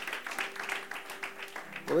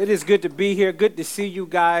Well, it is good to be here. Good to see you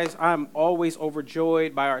guys. I'm always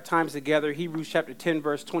overjoyed by our times together. Hebrews chapter 10,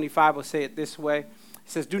 verse 25 will say it this way. It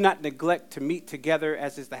says, "Do not neglect to meet together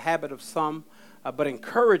as is the habit of some, but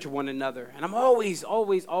encourage one another." And I'm always,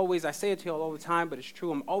 I say it to you all the time, but it's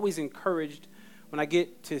true. I'm always encouraged when I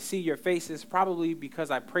get to see your faces, probably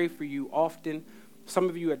because I pray for you often. Some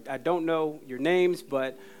of you, I don't know your names,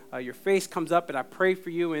 but your face comes up and I pray for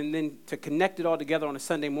you, and then to connect it all together on a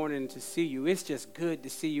Sunday morning and to see you, it's just good to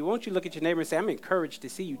see you. Won't you look at your neighbor and say, "I'm encouraged to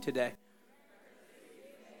see you today."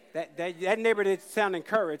 That neighbor didn't sound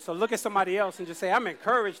encouraged, so look at somebody else and just say, "I'm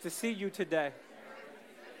encouraged to see you today."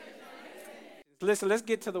 Listen, let's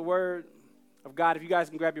get to the word of God. If you guys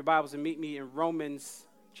can grab your Bibles and meet me in Romans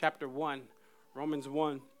chapter 1. Romans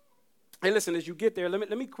 1. Hey, listen, as you get there, let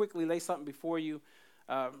me quickly lay something before you.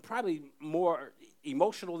 Probably more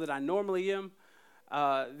emotional than I normally am.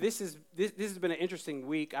 This has been an interesting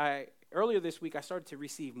week. Earlier this week, I started to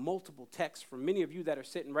receive multiple texts from many of you that are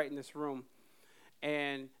sitting right in this room,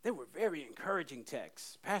 and they were very encouraging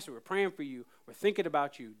texts. "Pastor, we're praying for you. We're thinking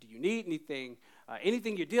about you. Do you need anything?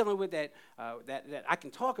 Anything you're dealing with that I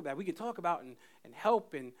can talk about, we can talk about and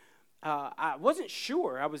help." And I wasn't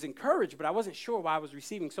sure. I was encouraged, but I wasn't sure why I was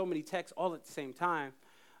receiving so many texts all at the same time.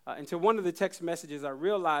 Until one of the text messages, I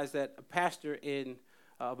realized that a pastor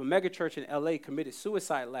of a mega church in L.A. committed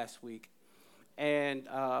suicide last week. And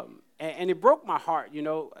it broke my heart. You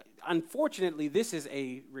know, unfortunately, this is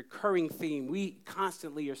a recurring theme. We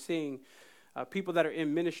constantly are seeing people that are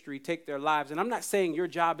in ministry take their lives. And I'm not saying your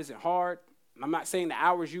job isn't hard. I'm not saying the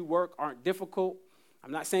hours you work aren't difficult.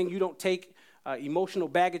 I'm not saying you don't take emotional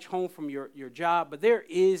baggage home from your job. But there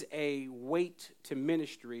is a weight to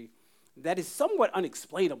ministry that is somewhat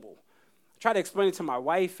unexplainable. I try to explain it to my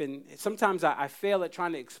wife, and sometimes I fail at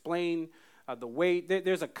trying to explain the way.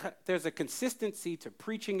 There's a consistency to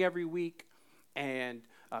preaching every week and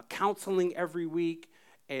counseling every week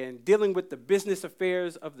and dealing with the business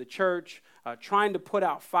affairs of the church, trying to put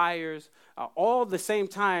out fires, all at the same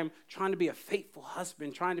time trying to be a faithful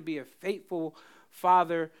husband, trying to be a faithful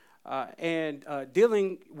father, and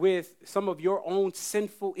dealing with some of your own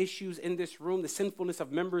sinful issues in this room, the sinfulness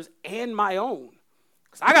of members, and my own.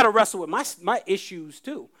 Because I got to wrestle with my issues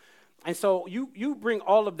too. And so you bring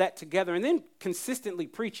all of that together, and then consistently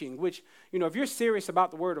preaching, which, you know, if you're serious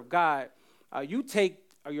about the Word of God, you take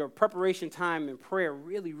your preparation time and prayer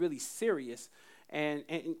really, really serious. And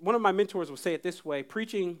one of my mentors will say it this way: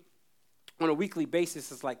 preaching on a weekly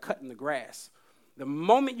basis is like cutting the grass. The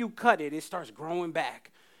moment you cut it, it starts growing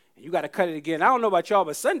back. And you got to cut it again. I don't know about y'all,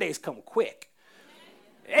 but Sundays come quick.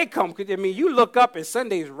 They come quick. I mean, you look up and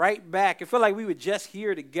Sunday's right back. It felt like we were just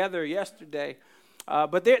here together yesterday.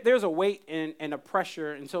 But there's a weight and a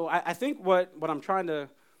pressure. And so I think what I'm trying to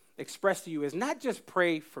express to you is not just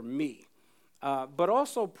pray for me, but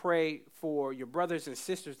also pray for your brothers and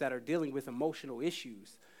sisters that are dealing with emotional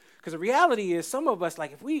issues. Because the reality is, some of us,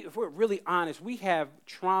 like if we're really honest, we have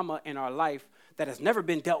trauma in our life that has never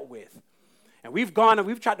been dealt with. And we've gone and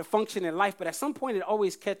we've tried to function in life, but at some point it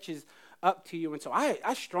always catches up to you. And so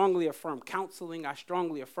I strongly affirm counseling. I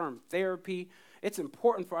strongly affirm therapy. It's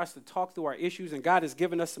important for us to talk through our issues, and God has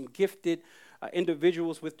given us some gifted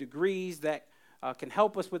individuals with degrees that can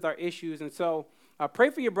help us with our issues. And so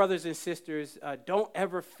pray for your brothers and sisters. Don't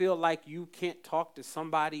ever feel like you can't talk to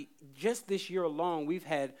somebody. Just this year alone, we've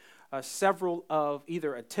had several of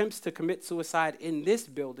either attempts to commit suicide in this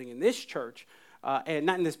building, in this church, and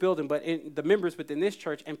not in this building, but in the members within this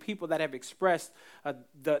church, and people that have expressed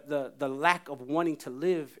the lack of wanting to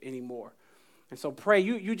live anymore. And so pray.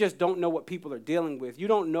 You just don't know what people are dealing with. You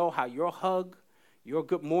don't know how your hug, your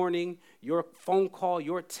good morning, your phone call,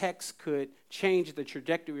 your text could change the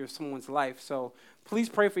trajectory of someone's life. So please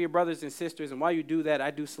pray for your brothers and sisters. And while you do that, I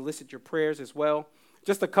do solicit your prayers as well.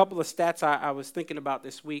 Just a couple of stats I was thinking about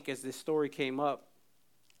this week as this story came up.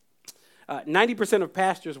 90% of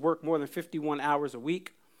pastors work more than 51 hours a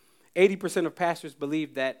week. 80% of pastors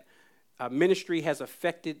believe that ministry has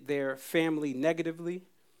affected their family negatively.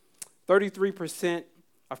 33%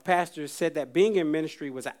 of pastors said that being in ministry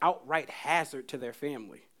was an outright hazard to their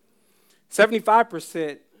family.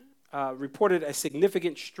 75% reported a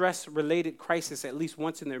significant stress-related crisis at least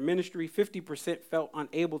once in their ministry. 50% felt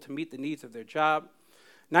unable to meet the needs of their job.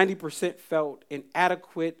 90% felt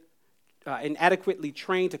inadequately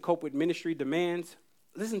trained to cope with ministry demands.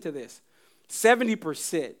 Listen to this.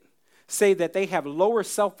 70% say that they have lower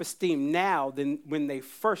self-esteem now than when they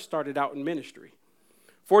first started out in ministry.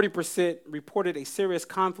 40% reported a serious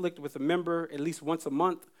conflict with a member at least once a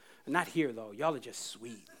month. Not here, though. Y'all are just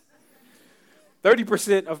sweet.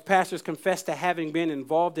 30% of pastors confess to having been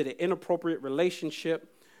involved in an inappropriate relationship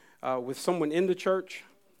with someone in the church.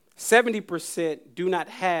 70% do not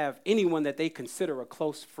have anyone that they consider a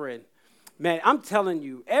close friend. Man, I'm telling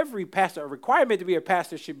you, every pastor, a requirement to be a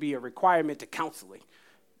pastor should be a requirement to counseling,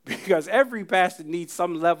 because every pastor needs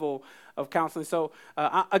some level of counseling. So,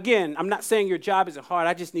 again, I'm not saying your job isn't hard.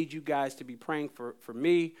 I just need you guys to be praying for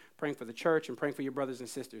me, praying for the church, and praying for your brothers and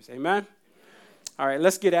sisters. Amen? All right,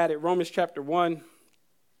 let's get at it. Romans chapter 1.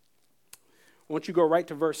 I want you to go right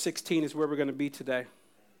to verse 16 is where we're going to be today.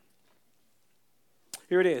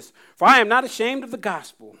 Here it is. For I am not ashamed of the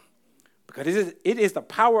gospel, because it is the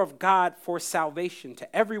power of God for salvation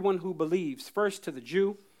to everyone who believes, first to the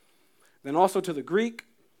Jew, then also to the Greek.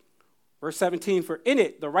 Verse 17, for in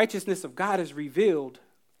it the righteousness of God is revealed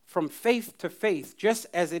from faith to faith, just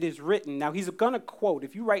as it is written. Now he's going to quote,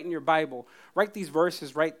 if you write in your Bible, write these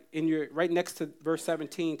verses right next to verse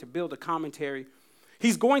 17 to build a commentary.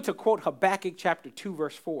 He's going to quote Habakkuk chapter 2,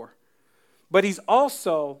 verse 4. But this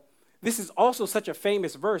is also such a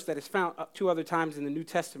famous verse that is found two other times in the New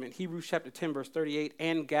Testament, Hebrews chapter 10, verse 38,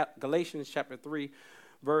 and Galatians chapter 3,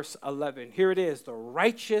 verse 11. Here it is, the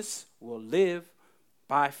righteous will live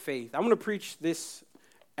by faith. I'm going to preach this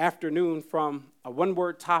afternoon from a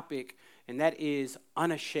one-word topic, and that is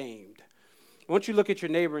unashamed. I want you to look at your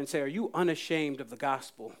neighbor and say, are you unashamed of the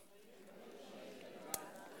gospel?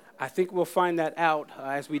 I think we'll find that out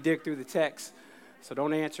as we dig through the text, so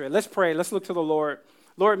don't answer it. Let's pray. Let's look to the Lord.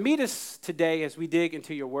 Lord, meet us today as we dig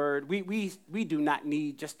into your word. We do not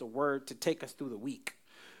need just a word to take us through the week.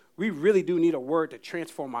 We really do need a word to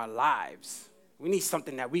transform our lives. We need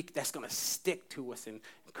something that's going to stick to us and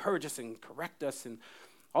encourage us and correct us and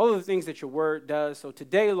all of the things that your word does. So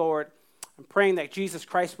today, Lord, I'm praying that Jesus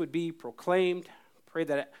Christ would be proclaimed. Pray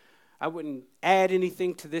that I wouldn't add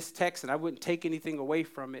anything to this text and I wouldn't take anything away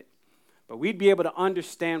from it. But we'd be able to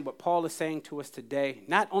understand what Paul is saying to us today.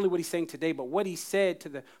 Not only what he's saying today, but what he said to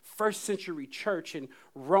the first century church in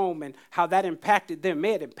Rome and how that impacted them.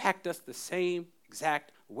 May it impact us the same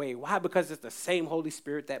exact way. Why? Because it's the same Holy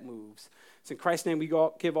Spirit that moves. It's in Christ's name we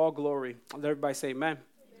give all glory. Let everybody say amen.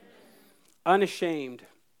 Unashamed.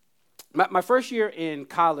 My first year in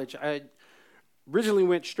college, I originally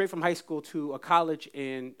went straight from high school to a college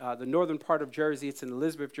in the northern part of Jersey. It's in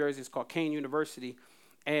Elizabeth, Jersey. It's called Kane University.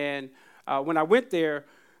 And when I went there,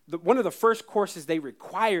 one of the first courses they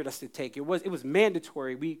required us to take, it was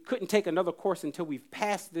mandatory. We couldn't take another course until we've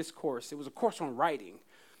passed this course. It was a course on writing,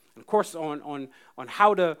 a course on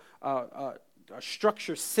how to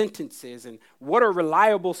structure sentences and what are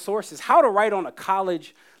reliable sources. How to write on a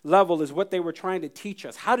college level is what they were trying to teach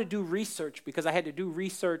us. How to do research, because I had to do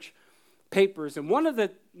research papers. And one of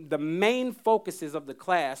the main focuses of the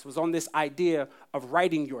class was on this idea of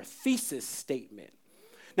writing your thesis statement.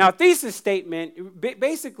 Now, a thesis statement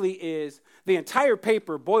basically is the entire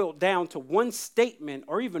paper boiled down to one statement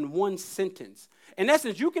or even one sentence. In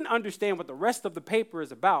essence, you can understand what the rest of the paper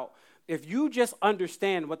is about if you just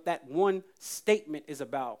understand what that one statement is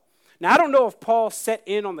about. Now, I don't know if Paul set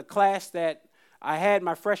in on the class that I had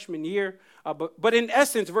my freshman year, but in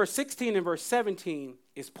essence, verse 16 and verse 17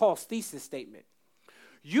 is Paul's thesis statement.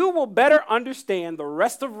 You will better understand the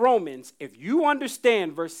rest of Romans if you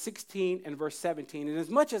understand verse 16 and verse 17. And as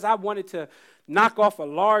much as I wanted to knock off a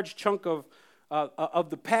large chunk of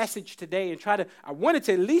the passage today and I wanted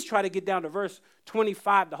to at least try to get down to verse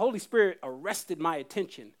 25, the Holy Spirit arrested my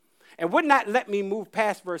attention and would not let me move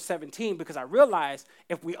past verse 17, because I realized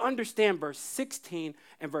if we understand verse 16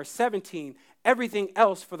 and verse 17, everything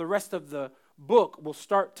else for the rest of the book will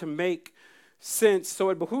start to make sense. So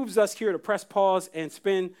it behooves us here to press pause and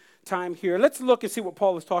spend time here. Let's look and see what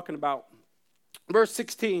Paul is talking about. Verse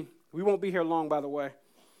 16. We won't be here long, by the way.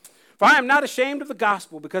 For I am not ashamed of the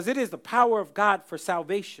gospel, because it is the power of God for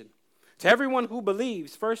salvation to everyone who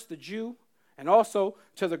believes, first the Jew and also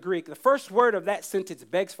to the Greek. The first word of that sentence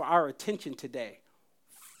begs for our attention today.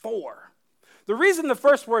 For. The reason the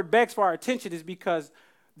first word begs for our attention is because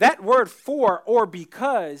that word for or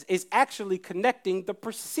because is actually connecting the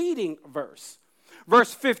preceding verse.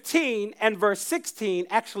 Verse 15 and verse 16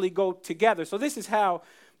 actually go together. So this is how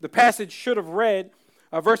the passage should have read.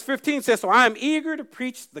 Verse 15 says, so I am eager to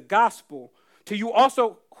preach the gospel to you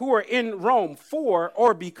also who are in Rome, for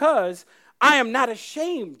or because I am not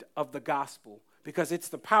ashamed of the gospel, because it's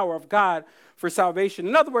the power of God for salvation.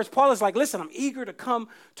 In other words, Paul is like, listen, I'm eager to come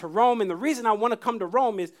to Rome. And the reason I want to come to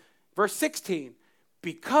Rome is verse 16,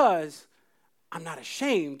 because I'm not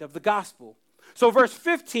ashamed of the gospel. So verse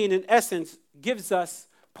 15, in essence, gives us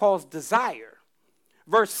Paul's desire.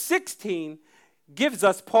 Verse 16 gives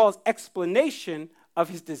us Paul's explanation of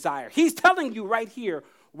his desire. He's telling you right here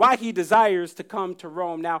why he desires to come to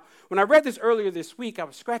Rome. Now, when I read this earlier this week, I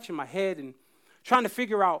was scratching my head and trying to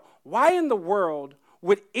figure out why in the world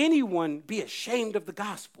would anyone be ashamed of the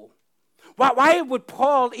gospel? Why would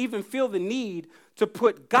Paul even feel the need to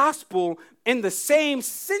put gospel in the same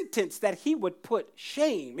sentence that he would put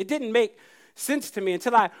shame? It didn't make sense to me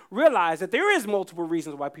until I realized that there is multiple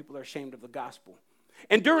reasons why people are ashamed of the gospel.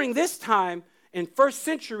 And during this time, in first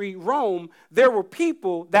century Rome, there were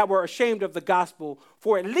people that were ashamed of the gospel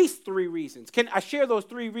for at least 3 reasons. Can I share those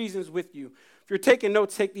 3 reasons with you? If you're taking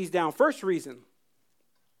notes, take these down. First reason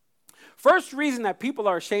that people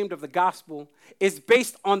are ashamed of the gospel is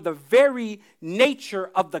based on the very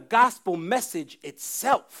nature of the gospel message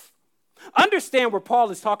itself. Understand where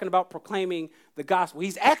Paul is talking about proclaiming the gospel.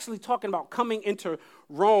 He's actually talking about coming into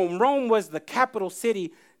Rome. Rome was the capital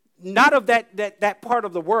city, not of that part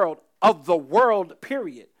of the world,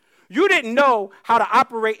 period. You didn't know how to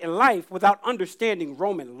operate in life without understanding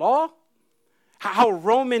Roman law, how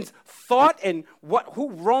Romans thought, and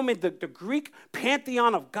the Greek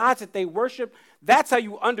pantheon of gods that they worship. That's how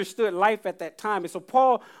you understood life at that time. And so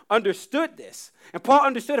Paul understood this. And Paul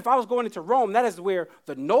understood if I was going into Rome, that is where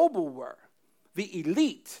the noble were, the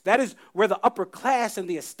elite. That is where the upper class and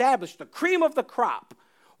the established, the cream of the crop,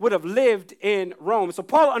 would have lived in Rome. So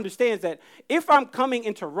Paul understands that if I'm coming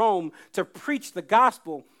into Rome to preach the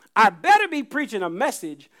gospel, I better be preaching a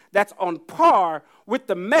message that's on par with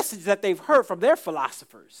the message that they've heard from their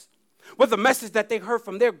philosophers, with the message that they heard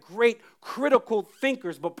from their great critical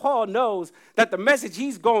thinkers. But Paul knows that the message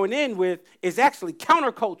he's going in with is actually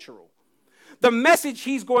countercultural. The message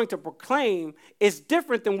he's going to proclaim is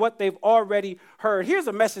different than what they've already heard. Here's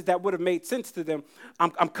a message that would have made sense to them.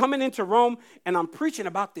 I'm coming into Rome, and I'm preaching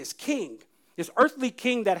about this king, this earthly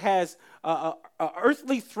king that has an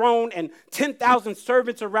earthly throne and 10,000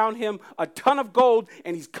 servants around him, a ton of gold,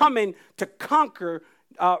 and he's coming to conquer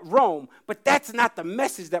Rome. But that's not the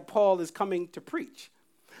message that Paul is coming to preach.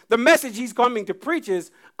 The message he's coming to preach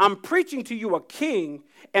is, I'm preaching to you a king,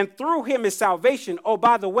 and through him is salvation. Oh,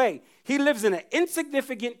 by the way, he lives in an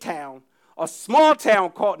insignificant town, a small town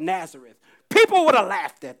called Nazareth. People would have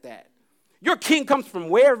laughed at that. Your king comes from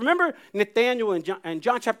where? Remember Nathanael in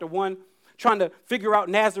John chapter 1 trying to figure out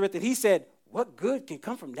Nazareth, and he said, what good can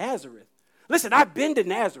come from Nazareth? Listen, I've been to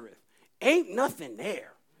Nazareth. Ain't nothing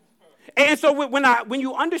there. And so when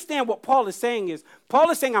you understand what Paul is saying,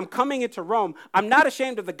 I'm coming into Rome. I'm not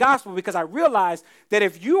ashamed of the gospel because I realize that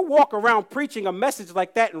if you walk around preaching a message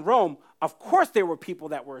like that in Rome, of course there were people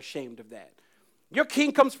that were ashamed of that. Your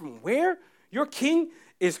king comes from where? Your king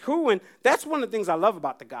is who? And that's one of the things I love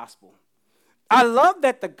about the gospel. I love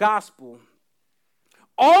that the gospel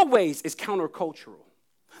always is countercultural.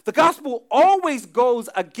 The gospel always goes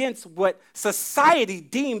against what society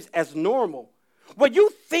deems as normal. What you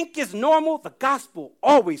think is normal, the gospel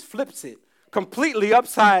always flips it completely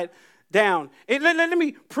upside down. And let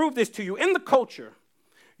me prove this to you. In the culture,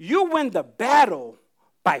 you win the battle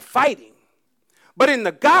by fighting. But in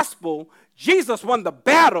the gospel, Jesus won the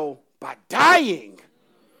battle by dying.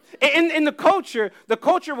 In the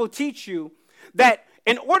culture will teach you that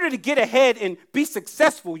in order to get ahead and be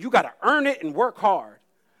successful, you got to earn it and work hard.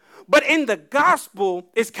 But in the gospel,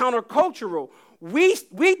 it's countercultural.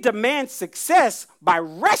 We demand success by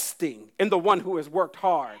resting in the one who has worked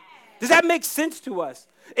hard. Does that make sense to us?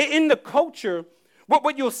 In the culture,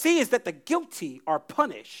 what you'll see is that the guilty are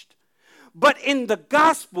punished. But in the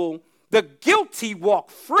gospel, the guilty walk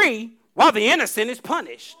free while the innocent is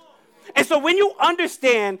punished. And so when you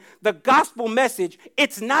understand the gospel message,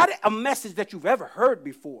 it's not a message that you've ever heard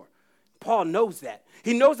before. Paul knows that.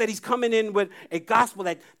 He knows that he's coming in with a gospel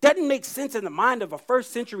that doesn't make sense in the mind of a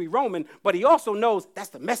first century Roman, but he also knows that's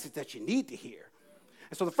the message that you need to hear.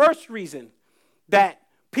 And so the first reason that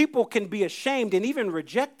people can be ashamed and even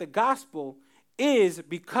reject the gospel is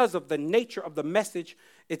because of the nature of the message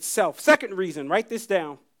itself. Second reason, write this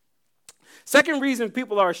down. Second reason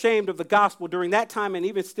people are ashamed of the gospel during that time and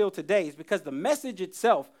even still today is because the message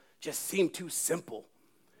itself just seemed too simple.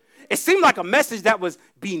 It seemed like a message that was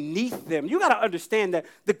beneath them. You got to understand that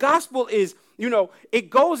the gospel is, it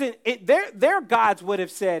goes in, their gods would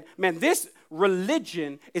have said, man, this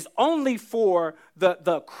religion is only for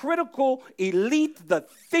the critical elite, the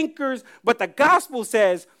thinkers, but the gospel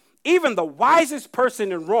says even the wisest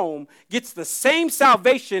person in Rome gets the same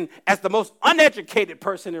salvation as the most uneducated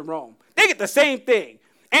person in Rome. They get the same thing.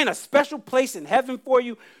 And a special place in heaven for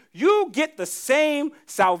you. You get the same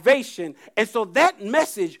salvation. And so that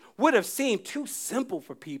message would have seemed too simple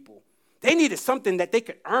for people. They needed something that they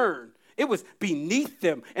could earn. It was beneath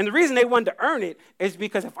them. And the reason they wanted to earn it is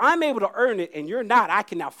because if I'm able to earn it and you're not, I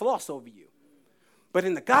can now floss over you. But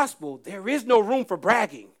in the gospel, there is no room for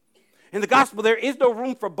bragging. In the gospel, there is no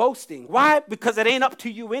room for boasting. Why? Because it ain't up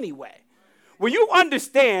to you anyway. when you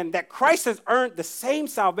understand that Christ has earned the same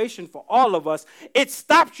salvation for all of us, it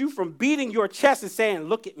stops you from beating your chest and saying,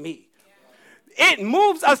 look at me. It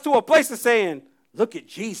moves us to a place of saying, look at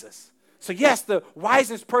Jesus. So yes, the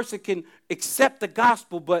wisest person can accept the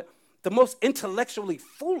gospel, but the most intellectually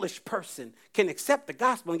foolish person can accept the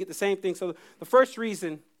gospel and get the same thing. So the first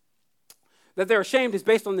reason that they're ashamed is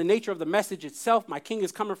based on the nature of the message itself. My king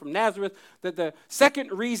is coming from Nazareth. That the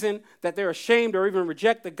second reason that they're ashamed or even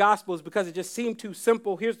reject the gospel is because it just seemed too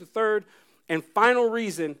simple. Here's the third and final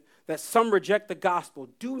reason that some reject the gospel.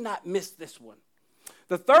 Do not miss this one.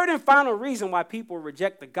 The third and final reason why people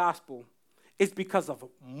reject the gospel is because of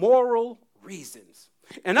moral reasons.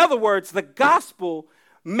 In other words, the gospel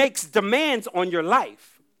makes demands on your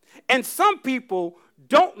life. And some people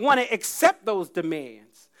don't want to accept those demands.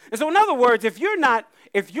 And so in other words, if you're not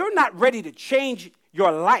ready to change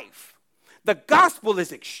your life, the gospel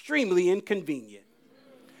is extremely inconvenient.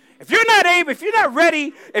 If you're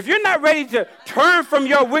not ready to turn from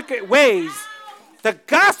your wicked ways, the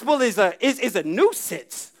gospel is a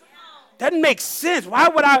nuisance. Doesn't make sense. Why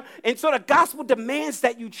would I? And so the gospel demands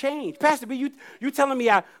that you change. Pastor B, you telling me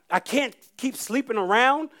I can't keep sleeping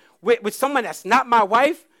around with someone that's not my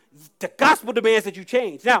wife? The gospel demands that you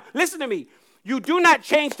change. Now, listen to me. You do not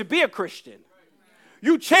change to be a Christian.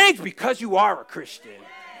 You change because you are a Christian.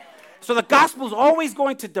 So the gospel is always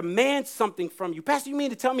going to demand something from you. Pastor, you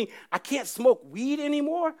mean to tell me I can't smoke weed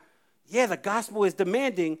anymore? Yeah, the gospel is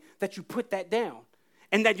demanding that you put that down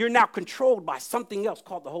and that you're now controlled by something else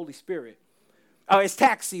called the Holy Spirit. It's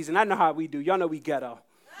tax season. I know how we do. Y'all know we ghetto.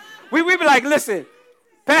 We be like, listen,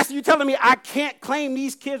 Pastor, you telling me I can't claim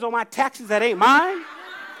these kids on my taxes that ain't mine?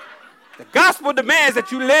 The gospel demands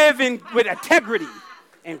that you live with integrity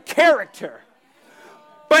and character.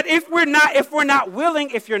 But if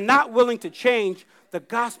you're not willing to change, the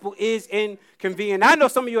gospel is inconvenient. I know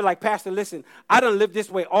some of you are like, Pastor, listen, I done lived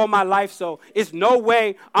this way all my life, so it's no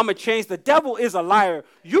way I'm going to change. The devil is a liar.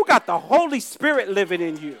 You got the Holy Spirit living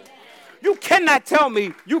in you. You cannot tell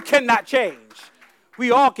me you cannot change.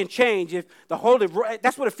 We all can change if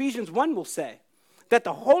that's what Ephesians 1 will say. That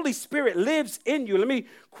the Holy Spirit lives in you. Let me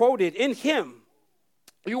quote it. In him,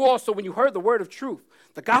 you also, when you heard the word of truth,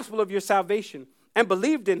 the gospel of your salvation, and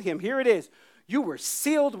believed in him, here it is, you were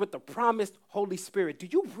sealed with the promised Holy Spirit. Do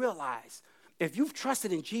you realize if you've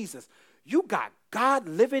trusted in Jesus, you got God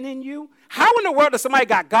living in you? How in the world does somebody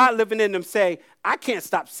got God living in them say, I can't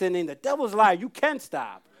stop sinning? The devil's a liar. You can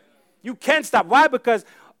stop. You can stop. Why? Because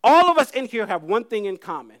all of us in here have one thing in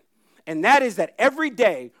common. And that is that every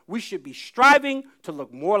day we should be striving to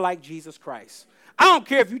look more like Jesus Christ. I don't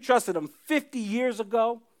care if you trusted him 50 years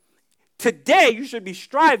ago. Today you should be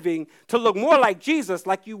striving to look more like Jesus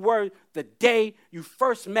like you were the day you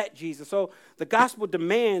first met Jesus. So the gospel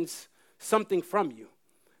demands something from you.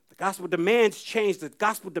 The gospel demands change. The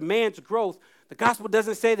gospel demands growth. The gospel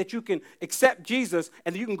doesn't say that you can accept Jesus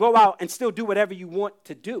and that you can go out and still do whatever you want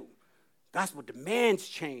to do. Gospel demands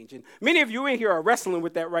change. And many of you in here are wrestling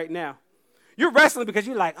with that right now. You're wrestling because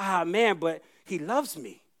you're like, man, but he loves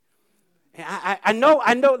me. And I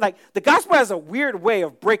know, like, the gospel has a weird way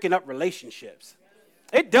of breaking up relationships.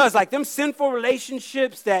 It does, like them sinful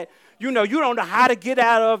relationships that, you don't know how to get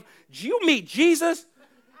out of. You meet Jesus,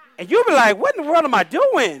 and you'll be like, what in the world am I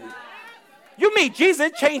doing? You meet Jesus,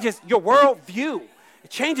 it changes your worldview. It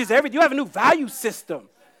changes everything. You have a new value system.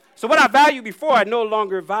 So what I valued before, I no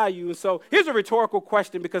longer value. And so here's a rhetorical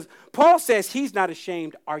question, because Paul says he's not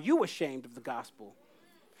ashamed. Are you ashamed of the gospel?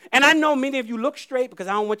 And I know many of you look straight because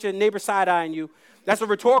I don't want your neighbor side-eyeing you. That's a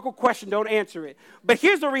rhetorical question. Don't answer it. But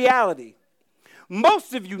here's the reality.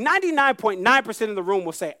 Most of you, 99.9% of the room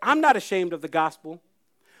will say, I'm not ashamed of the gospel.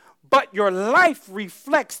 But your life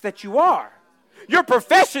reflects that you are. Your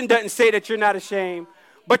profession doesn't say that you're not ashamed.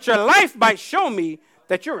 But your life might show me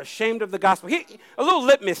that you're ashamed of the gospel. Here, a little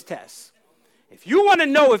litmus test. If you want to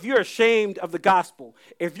know if you're ashamed of the gospel,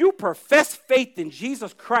 if you profess faith in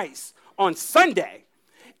Jesus Christ on Sunday,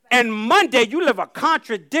 and Monday you live a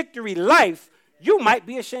contradictory life, you might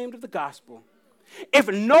be ashamed of the gospel. If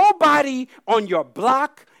nobody on your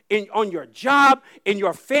block, on your job, in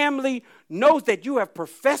your family knows that you have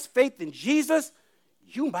professed faith in Jesus,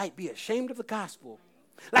 you might be ashamed of the gospel.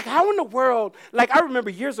 Like, how in the world, like, I remember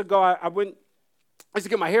years ago, I used to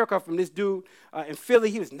get my hair cut from this dude in Philly.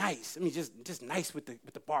 He was nice. I mean, just nice with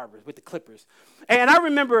the barbers, with the clippers. And I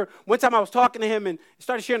remember one time I was talking to him and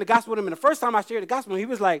started sharing the gospel with him. And the first time I shared the gospel, he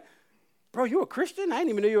was like, bro, you a Christian? I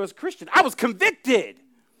didn't even know you was a Christian. I was convicted.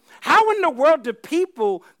 How in the world do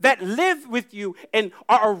people that live with you and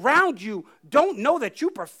are around you don't know that you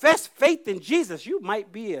profess faith in Jesus? You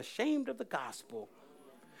might be ashamed of the gospel.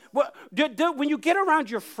 Well, when you get around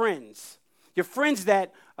your friends, your friends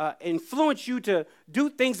that influence you to do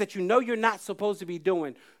things that you know you're not supposed to be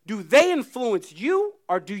doing, do they influence you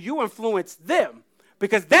or do you influence them?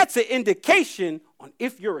 Because that's an indication on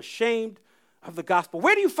if you're ashamed of the gospel.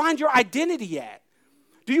 Where do you find your identity at?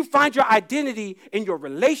 Do you find your identity in your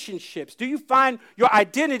relationships? Do you find your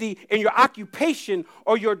identity in your occupation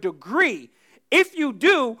or your degree? If you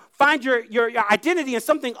do find your identity in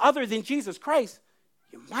something other than Jesus Christ,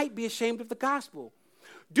 you might be ashamed of the gospel.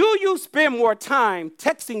 Do you spend more time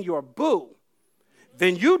texting your boo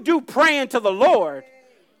than you do praying to the Lord?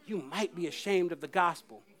 You might be ashamed of the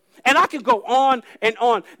gospel. And I can go on and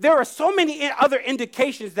on. There are so many other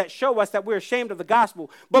indications that show us that we're ashamed of the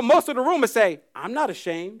gospel. But most of the room would say, I'm not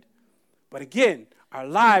ashamed. But again, our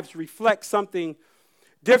lives reflect something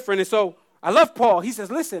different. And so I love Paul. He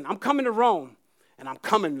says, listen, I'm coming to Rome. And I'm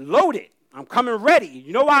coming loaded. I'm coming ready.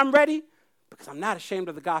 You know why I'm ready? Because I'm not ashamed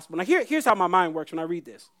of the gospel. Now, here's how my mind works when I read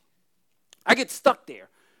this. I get stuck there.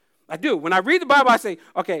 I do. When I read the Bible, I say,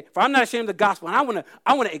 okay, if I'm not ashamed of the gospel, and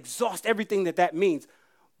I want to exhaust everything that means.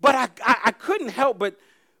 But I couldn't help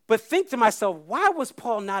but think to myself, why was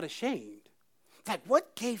Paul not ashamed? Like,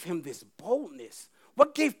 what gave him this boldness?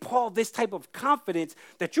 What gave Paul this type of confidence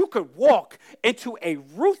that you could walk into a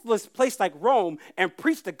ruthless place like Rome and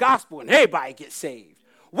preach the gospel and everybody get saved?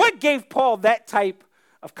 What gave Paul that type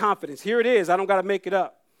of confidence? Here it is. I don't got to make it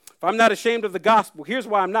up. If I'm not ashamed of the gospel, here's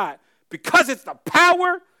why I'm not. Because it's the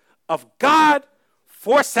power of God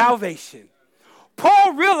for salvation.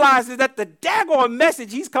 Paul realizes that the daggone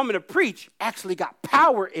message he's coming to preach actually got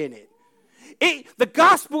power in it. The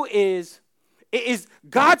gospel is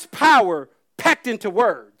God's power packed into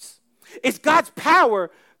words. It's God's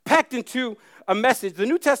power packed into a message. The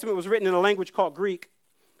New Testament was written in a language called Greek,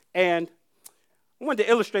 and I wanted to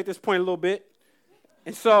illustrate this point a little bit.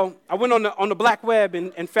 And so I went on the black web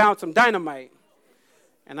and found some dynamite.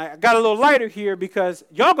 And I got a little lighter here because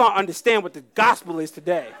y'all gonna understand what the gospel is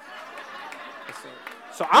today.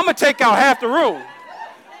 So I'm going to take out half the room,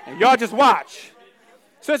 and y'all just watch.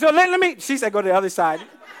 So let me, she said go to the other side.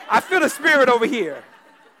 I feel the spirit over here.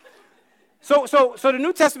 So the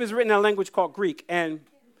New Testament is written in a language called Greek, and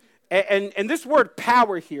this word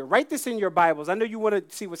power here, write this in your Bibles. I know you want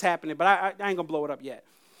to see what's happening, but I ain't going to blow it up yet.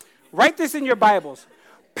 Write this in your Bibles.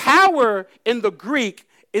 Power in the Greek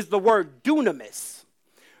is the word dunamis.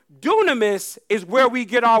 Dunamis is where we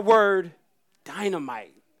get our word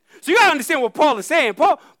dynamite. So you got to understand what Paul is saying.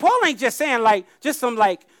 Paul ain't just saying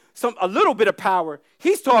a little bit of power.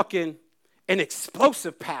 He's talking an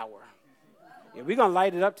explosive power. Yeah, we're going to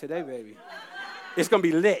light it up today, baby. It's going to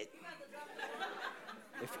be lit.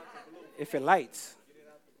 If it lights.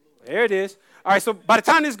 There it is. All right, so by the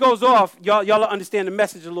time this goes off, y'all will understand the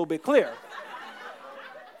message a little bit clearer.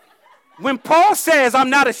 When Paul says,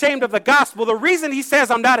 I'm not ashamed of the gospel, the reason he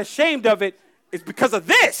says I'm not ashamed of it is because of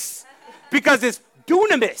this. Because it's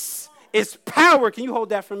dunamis, is power. Can you hold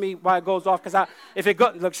that for me while it goes off? Because if it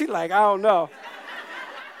goes, look, she's like, I don't know.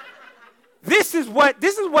 This is what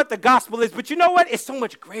the gospel is. But you know what? It's so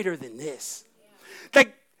much greater than this.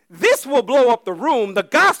 Like, this will blow up the room. The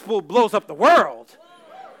gospel blows up the world.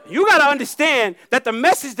 You got to understand that the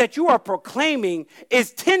message that you are proclaiming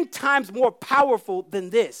is 10 times more powerful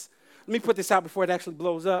than this. Let me put this out before it actually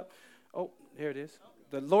blows up. Oh, there it is.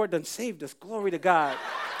 The Lord done saved us. Glory to God.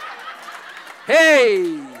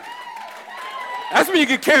 Hey, that's when you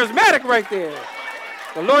get charismatic right there.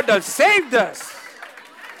 The Lord done saved us.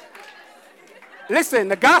 Listen,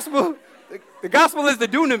 the gospel is the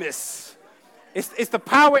dunamis. It's the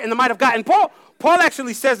power and the might of God. And Paul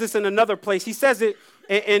actually says this in another place. He says it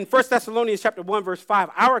in 1 Thessalonians chapter 1, verse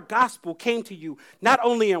 5. Our gospel came to you not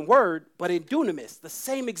only in word, but in dunamis, the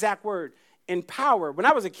same exact word, in power. When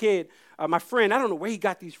I was a kid, my friend, I don't know where he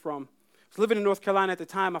got these from. I was living in North Carolina at the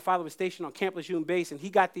time. My father was stationed on Camp Lejeune Base, and he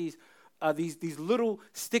got these little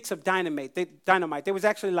sticks of dynamite. They was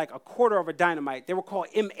actually like a quarter of a dynamite. They were called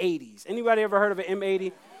M80s. Anybody ever heard of an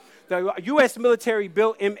M80? The U.S. military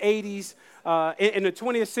built M80s in the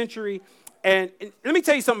 20th century. And let me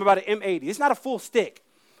tell you something about an M80. It's not a full stick.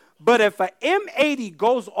 But if an M80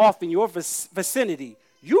 goes off in your vicinity,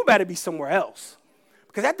 you better be somewhere else.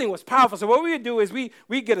 Because that thing was powerful. So what we would do is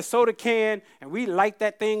we get a soda can and we light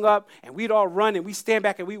that thing up and we'd all run and we stand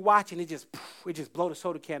back and we watch and it just blow the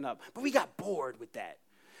soda can up. But we got bored with that.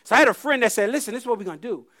 So I had a friend that said, listen, this is what we're going to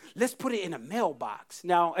do. Let's put it in a mailbox.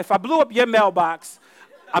 Now, if I blew up your mailbox,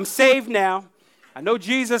 I'm saved now. I know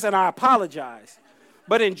Jesus and I apologize.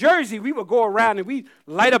 But in Jersey, we would go around and we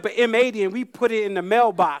light up an M80 and we put it in the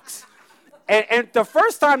mailbox. And the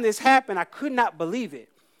first time this happened, I could not believe it.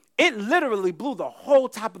 it literally blew the whole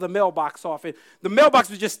top of the mailbox off. And the mailbox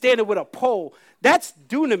was just standing with a pole. That's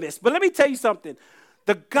dunamis. But let me tell you something.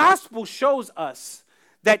 The gospel shows us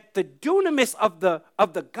that the dunamis of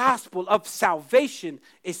the gospel of salvation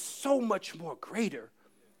is so much more greater.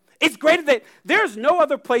 It's greater that there's no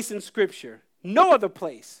other place in Scripture, no other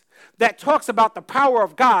place that talks about the power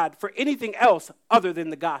of God for anything else other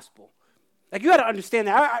than the gospel. Like, you got to understand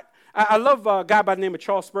that. I love a guy by the name of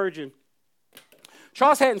Charles Spurgeon.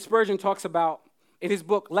 Charles Haddon Spurgeon talks about, in his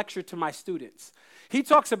book, Lecture to My Students, he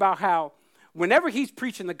talks about how whenever he's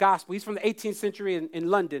preaching the gospel, he's from the 18th century in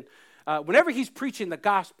London, whenever he's preaching the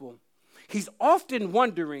gospel, he's often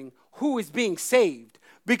wondering who is being saved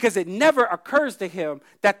because it never occurs to him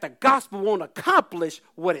that the gospel won't accomplish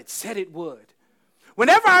what it said it would.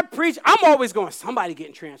 Whenever I preach, I'm always going, somebody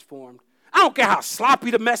getting transformed. I don't care how sloppy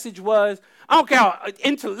the message was. I don't care how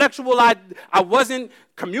intellectual I wasn't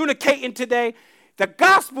communicating today. The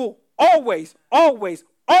gospel always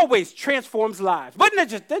transforms lives. But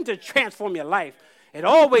it doesn't just transform your life. It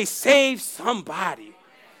always saves somebody.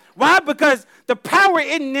 Why? Because the power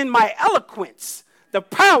isn't in my eloquence. The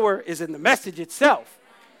power is in the message itself.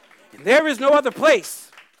 And there is no other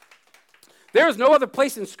place. There is no other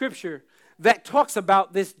place in Scripture that talks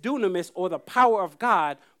about this dunamis or the power of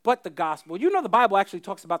God but the gospel. You know, the Bible actually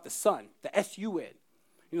talks about the sun, the S-U-N.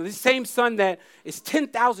 You know, this same sun that is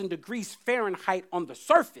 10,000 degrees Fahrenheit on the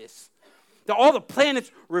surface, that all the planets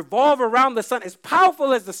revolve around the sun. As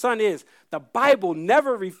powerful as the sun is, the Bible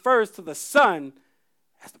never refers to the sun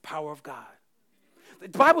as the power of God. The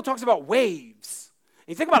Bible talks about waves.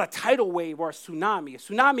 And you think about a tidal wave or a tsunami. A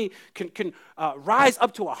tsunami can rise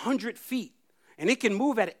up to 100 feet. And it can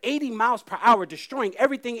move at 80 miles per hour, destroying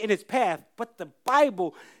everything in its path. But the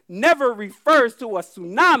Bible never refers to a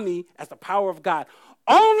tsunami as the power of God.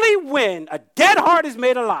 Only when a dead heart is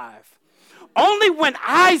made alive, only when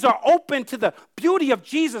eyes are open to the beauty of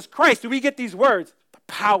Jesus Christ do we get these words, the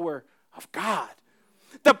power of God.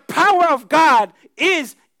 The power of God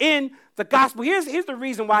is in the gospel. Here's the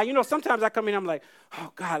reason why. You know, sometimes I come in and I'm like,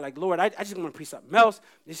 oh, God, like, Lord, I just want to preach something else.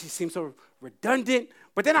 This just seems so redundant.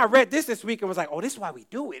 But then I read this week and was like, oh, this is why we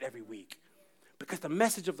do it every week. Because the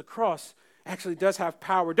message of the cross actually does have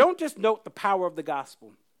power. Don't just note the power of the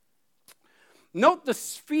gospel. Note the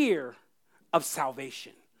sphere of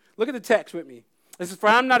salvation. Look at the text with me. This is, for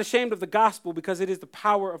I'm not ashamed of the gospel because it is the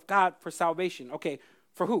power of God for salvation. Okay,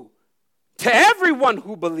 for who? To everyone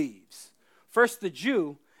who believes. First the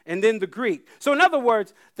Jew and then the Greek. So in other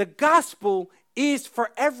words, the gospel is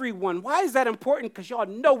for everyone. Why is that important? Because y'all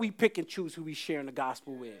know we pick and choose who we sharing the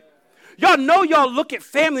gospel with. Y'all know y'all look at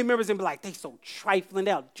family members and be like, they so trifling,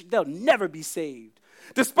 they'll never be saved.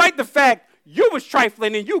 Despite the fact you was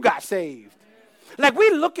trifling and you got saved. Like, we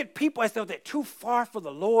look at people as though they're too far for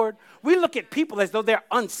the Lord. We look at people as though they're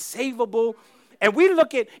unsavable. And we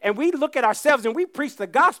look at ourselves and we preach the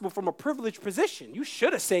gospel from a privileged position. You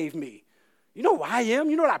should have saved me. You know who I am?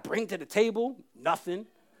 You know what I bring to the table? Nothing.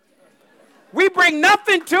 We bring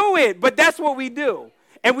nothing to it, but that's what we do.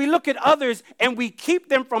 And we look at others and we keep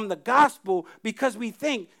them from the gospel because we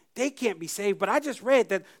think they can't be saved. But I just read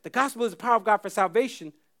that the gospel is the power of God for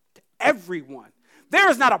salvation to everyone. There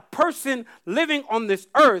is not a person living on this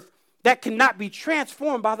earth that cannot be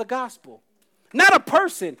transformed by the gospel. Not a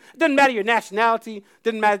person. It doesn't matter your nationality,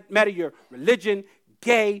 doesn't matter your religion,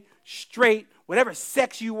 gay, straight, whatever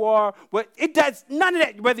sex you are. It does none of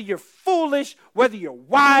that. Whether you're foolish, whether you're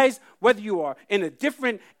wise, whether you are in a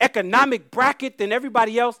different economic bracket than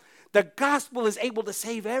everybody else, the gospel is able to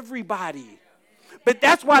save everybody. But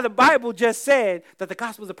that's why the Bible just said that the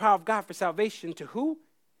gospel is the power of God for salvation to who?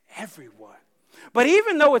 Everyone. But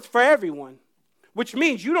even though it's for everyone, which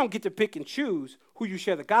means you don't get to pick and choose who you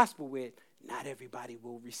share the gospel with, not everybody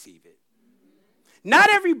will receive it. Not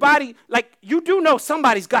everybody, like, you do know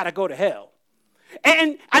somebody's got to go to hell.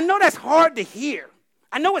 And I know that's hard to hear.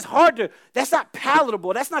 I know it's that's not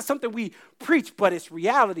palatable. That's not something we preach, but it's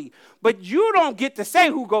reality. But you don't get to say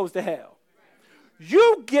who goes to hell.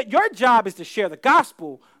 Your job is to share the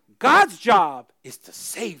gospel. God's job is to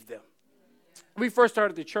save them. When we first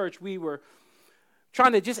started the church, we were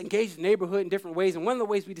trying to just engage the neighborhood in different ways. And one of the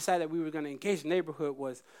ways we decided that we were going to engage the neighborhood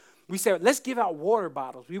was we said, let's give out water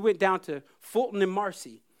bottles. We went down to Fulton and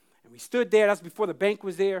Marcy, and we stood there. That's before the bank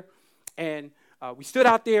was there. And we stood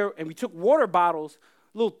out there, and we took water bottles,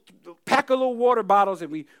 pack of little water bottles, and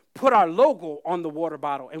we put our logo on the water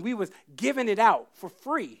bottle, and we was giving it out for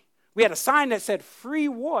free. We had a sign that said free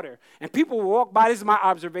water, and people would walk by. This is my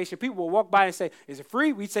observation. People would walk by and say, is it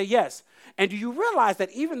free? We'd say yes. And do you realize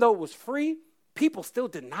that even though it was free, people still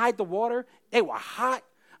denied the water? They were hot.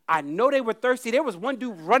 I know they were thirsty. There was one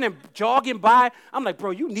dude running, jogging by. I'm like,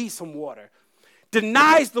 bro, you need some water.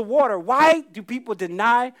 Denies the water. Why do people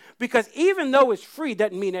deny? Because even though it's free,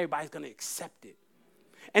 doesn't mean everybody's going to accept it.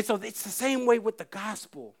 And so it's the same way with the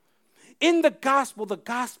gospel. In the gospel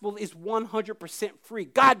is 100% free.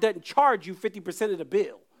 God doesn't charge you 50% of the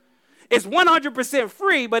bill. It's 100%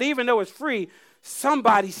 free, but even though it's free,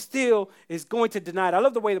 somebody still is going to deny it. I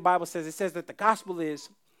love the way the Bible says. It says that the gospel is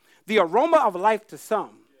the aroma of life to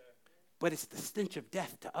some, but it's the stench of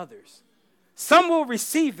death to others. Some will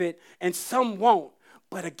receive it and some won't.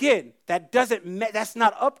 But again, that's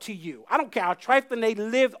not up to you. I don't care how trifling they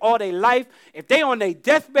lived all their life. If they on their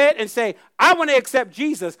deathbed and say, I want to accept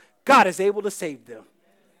Jesus, God is able to save them.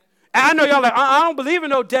 And I know y'all like, I don't believe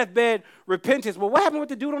in no deathbed repentance. Well, what happened with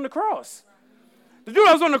the dude on the cross? The dude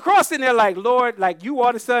that was on the cross sitting there like, Lord, like you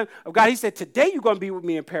are the Son of God. He said, today you're going to be with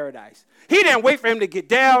me in paradise. He didn't wait for him to get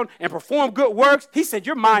down and perform good works. He said,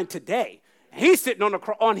 you're mine today. And he's sitting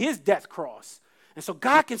on his death cross. And so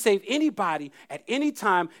God can save anybody at any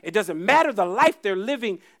time. It doesn't matter the life they're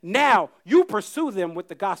living now. You pursue them with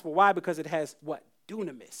the gospel. Why? Because it has what?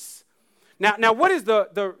 Dunamis. Now what is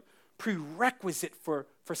the prerequisite for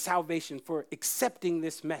salvation, for accepting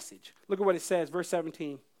this message? Look at what it says, verse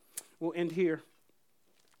 17. We'll end here.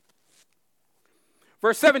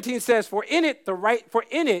 Verse 17 says, for in it,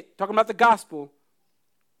 talking about the gospel,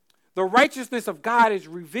 the righteousness of God is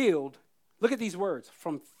revealed. Look at these words,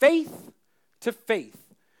 from faith to faith.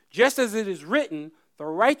 Just as it is written, the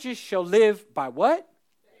righteous shall live by what?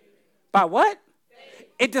 Faith. By what? Faith.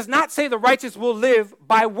 It does not say the righteous will live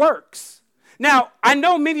by works. Now, I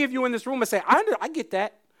know many of you in this room will say, I get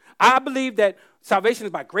that. I believe that salvation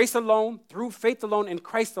is by grace alone, through faith alone, in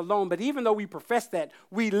Christ alone. But even though we profess that,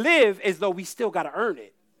 we live as though we still got to earn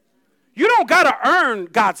it. You don't got to earn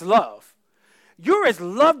God's love. You're as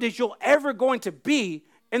loved as you'll ever going to be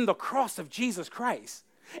in the cross of Jesus Christ.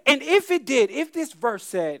 And if this verse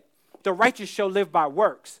said, the righteous shall live by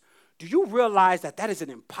works, do you realize that is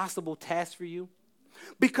an impossible task for you?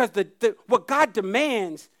 Because what God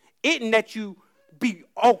demands isn't that you be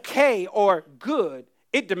okay or good.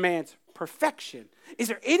 It demands perfection. Is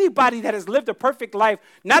there anybody that has lived a perfect life,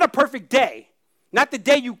 not a perfect day, not the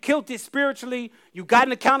day you killed it spiritually, you got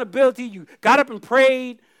an accountability, you got up and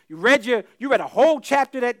prayed, you read a whole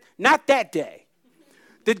chapter, not that day.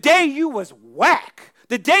 The day you was whack,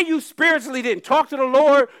 the day you spiritually didn't talk to the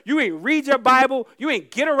Lord, you ain't read your Bible, you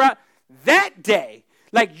ain't get around, that day,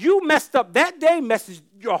 like you messed up that day, messes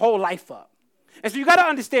your whole life up. And so you got to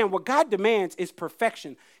understand what God demands is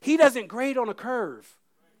perfection. He doesn't grade on a curve.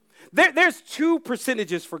 There's two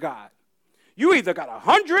percentages for God. You either got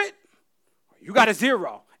 100 or you got a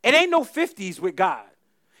 0. It ain't no 50s with God.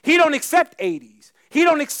 He don't accept 80s. He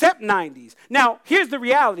don't accept 90s. Now, here's the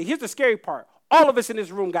reality. Here's the scary part. All of us in this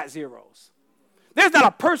room got zeros. There's not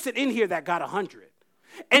a person in here that got 100.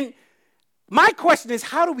 And my question is,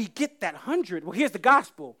 how do we get that 100? Well, here's the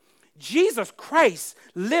gospel. Jesus Christ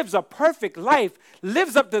lives a perfect life,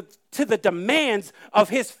 lives up to the demands of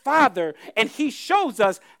his Father, and he shows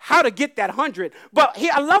us how to get that 100. But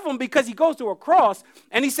I love him because he goes to a cross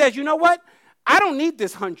and he says, you know what? I don't need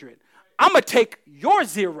this 100. I'm going to take your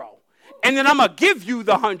 0. And then I'm going to give you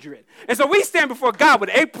the 100. And so we stand before God with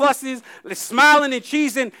A+, smiling and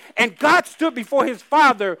cheesing. And God stood before his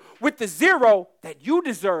Father with the 0 that you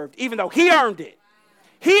deserved, even though he earned it.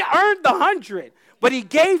 He earned the 100, but he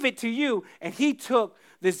gave it to you, and he took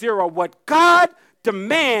the 0. What God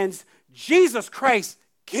demands, Jesus Christ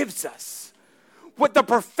gives us. With the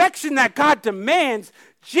perfection that God demands,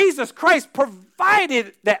 Jesus Christ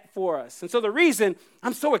provided that for us. And so the reason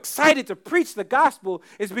I'm so excited to preach the gospel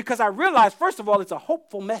is because I realize, first of all, it's a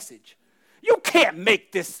hopeful message. You can't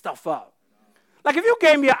make this stuff up. Like if you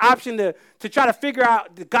gave me an option to try to figure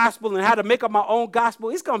out the gospel and how to make up my own gospel,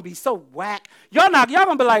 it's going to be so whack. Y'all going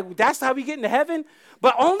to be like, that's how we get into heaven?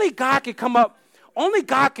 But only God can come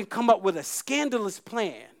up with a scandalous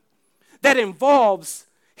plan that involves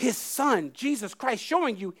his Son, Jesus Christ,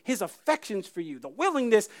 showing you his affections for you, the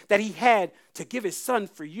willingness that he had to give his Son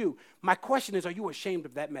for you. My question is, are you ashamed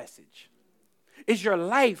of that message? Is your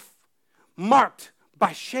life marked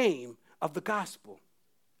by shame of the gospel?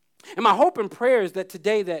 And my hope and prayer is that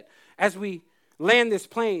today, that as we land this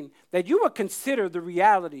plane, that you will consider the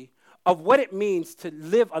reality of what it means to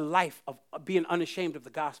live a life of being unashamed of the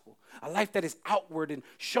gospel, a life that is outward and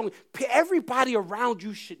showing. Everybody around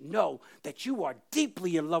you should know that you are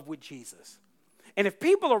deeply in love with Jesus. And if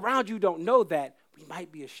people around you don't know that, we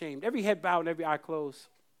might be ashamed. Every head bowed and every eye closed.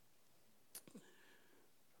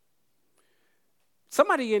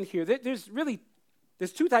 Somebody in here, there's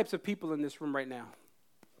two types of people in this room right now.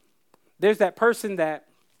 There's that person that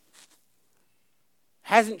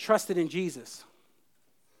hasn't trusted in Jesus.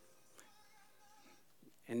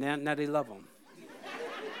 And now they love him.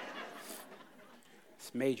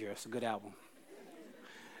 It's major. It's a good album.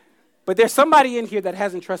 But there's somebody in here that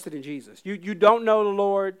hasn't trusted in Jesus. You don't know the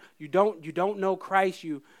Lord. You don't know Christ.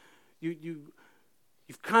 You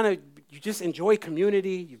just enjoy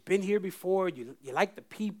community. You've been here before. You like the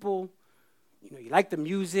people. You like the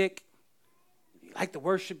music. You like the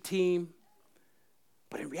worship team.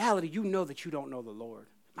 But in reality, you know that you don't know the Lord.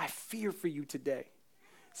 My fear for you today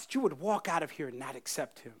is that you would walk out of here and not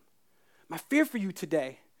accept him. My fear for you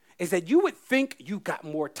today is that you would think you got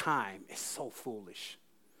more time. It's so foolish.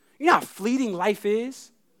 You know how fleeting life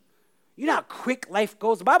is? You know how quick life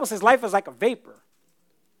goes? The Bible says life is like a vapor.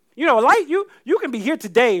 You know, life, you can be here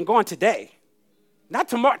today and gone today. Not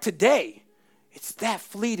tomorrow, today. It's that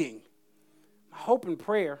fleeting. My hope and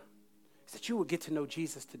prayer is that you would get to know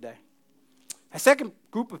Jesus today. A second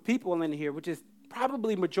group of people in here, which is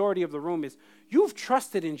probably majority of the room, is you've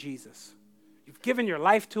trusted in Jesus. You've given your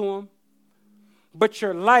life to him, but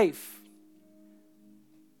your life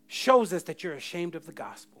shows us that you're ashamed of the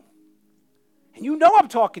gospel. And you know I'm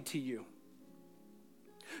talking to you.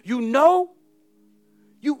 You know,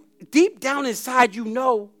 you deep down inside, you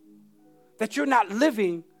know that you're not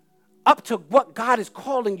living up to what God is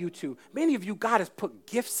calling you to. Many of you, God has put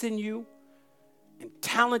gifts in you and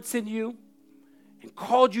talents in you and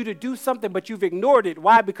called you to do something, but you've ignored it.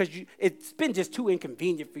 Why? Because it's been just too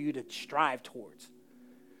inconvenient for you to strive towards.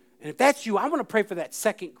 And if that's you, I want to pray for that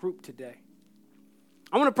second group today.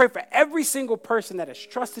 I want to pray for every single person that has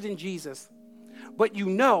trusted in Jesus, but you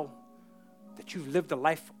know that you've lived a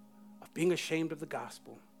life of being ashamed of the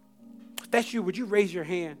gospel. If that's you, would you raise your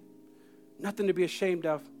hand? Nothing to be ashamed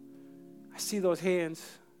of. I see those hands.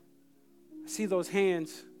 I see those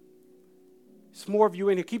hands. There's more of you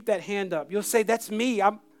in here. Keep that hand up. You'll say, that's me.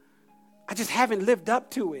 I just haven't lived up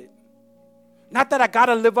to it. Not that I got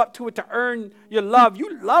to live up to it to earn your love.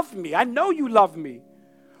 You love me. I know you love me.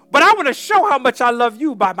 But I want to show how much I love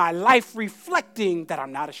you by my life reflecting that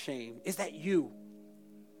I'm not ashamed. Is that you?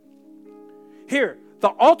 Here, the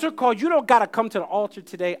altar call, you don't got to come to the altar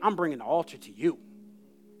today. I'm bringing the altar to you.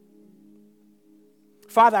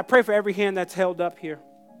 Father, I pray for every hand that's held up here.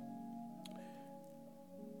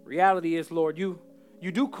 Reality is, Lord, you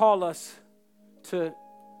do call us to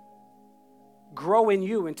grow in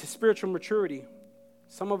you and to spiritual maturity.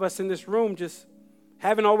 Some of us in this room just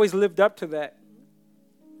haven't always lived up to that.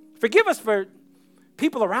 Forgive us for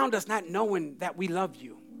people around us not knowing that we love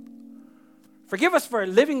you. Forgive us for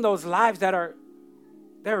living those lives that are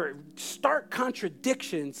stark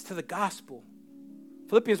contradictions to the gospel.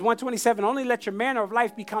 Philippians 1:27, only let your manner of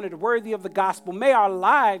life be counted worthy of the gospel. May our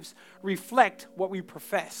lives reflect what we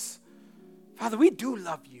profess. Father, we do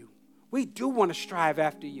love you. We do want to strive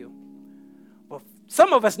after you. But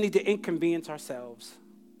some of us need to inconvenience ourselves.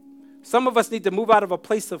 Some of us need to move out of a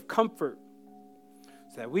place of comfort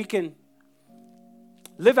so that we can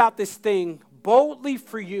live out this thing boldly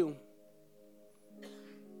for you.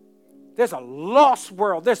 There's a lost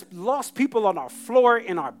world. There's lost people on our floor,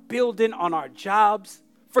 in our building, on our jobs.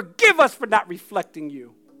 Forgive us for not reflecting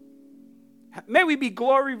you. May we be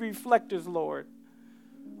glory reflectors, Lord,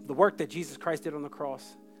 of the work that Jesus Christ did on the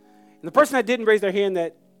cross. And the person that didn't raise their hand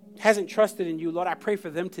that hasn't trusted in you, Lord, I pray for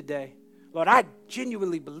them today. Lord, I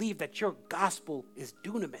genuinely believe that your gospel is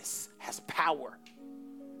dunamis, has power.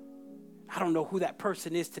 I don't know who that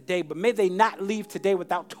person is today, but may they not leave today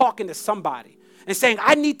without talking to somebody and saying,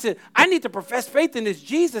 I need to profess faith in this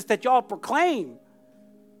Jesus that y'all proclaim.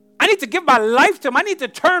 I need to give my life to him. I need to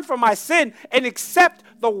turn from my sin and accept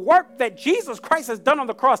the work that Jesus Christ has done on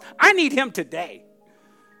the cross. I need him today.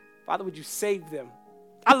 Father, would you save them?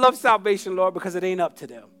 I love salvation, Lord, because it ain't up to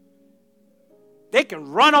them. They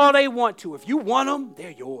can run all they want to. If you want them, they're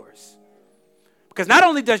yours. Because not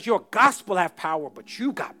only does your gospel have power, but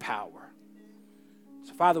you got power.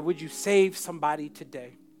 So, Father, would you save somebody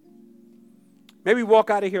today? May we walk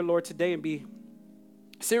out of here, Lord, today and be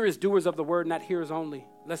serious doers of the word, not hearers only,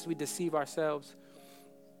 lest we deceive ourselves.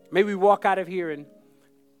 May we walk out of here and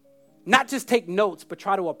not just take notes, but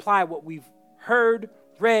try to apply what we've heard,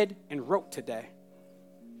 read, and wrote today.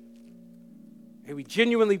 May we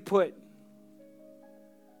genuinely put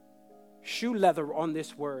shoe leather on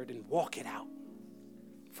this word and walk it out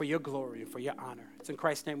for your glory and for your honor. It's in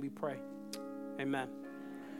Christ's name we pray. Amen.